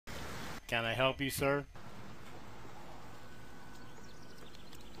Can I help you, sir?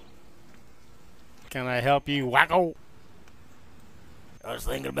 Can I help you, wacko? I was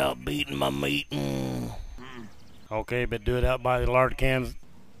thinking about beating my meat. Okay, but do it out by the lard cans.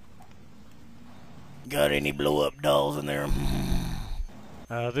 Got any blow-up dolls in there?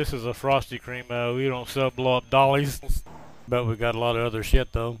 This is a Frosty cream. We don't sell blow-up dollies, but we got a lot of other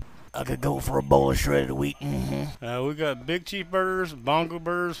shit though. I could go for a bowl of shredded wheat. We got big cheap burgers, bongo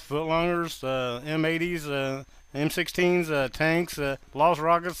burgers, footlongers, M80s, M16s, tanks, lost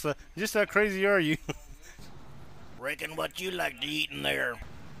rockets. Just how crazy are you? Reckon what you like to eat in there?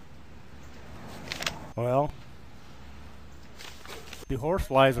 Well, the horse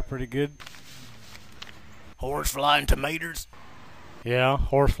flies are pretty good. Horsefly and tomatoes? Yeah,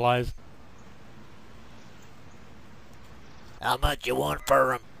 horse flies. How much you want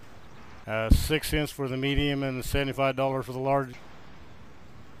for 'em? 6 cents for the medium and $75 for the large.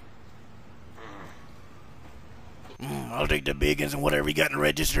 I'll take the big ones and whatever you got in the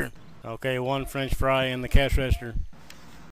register. Okay, 1 French fry in the cash register.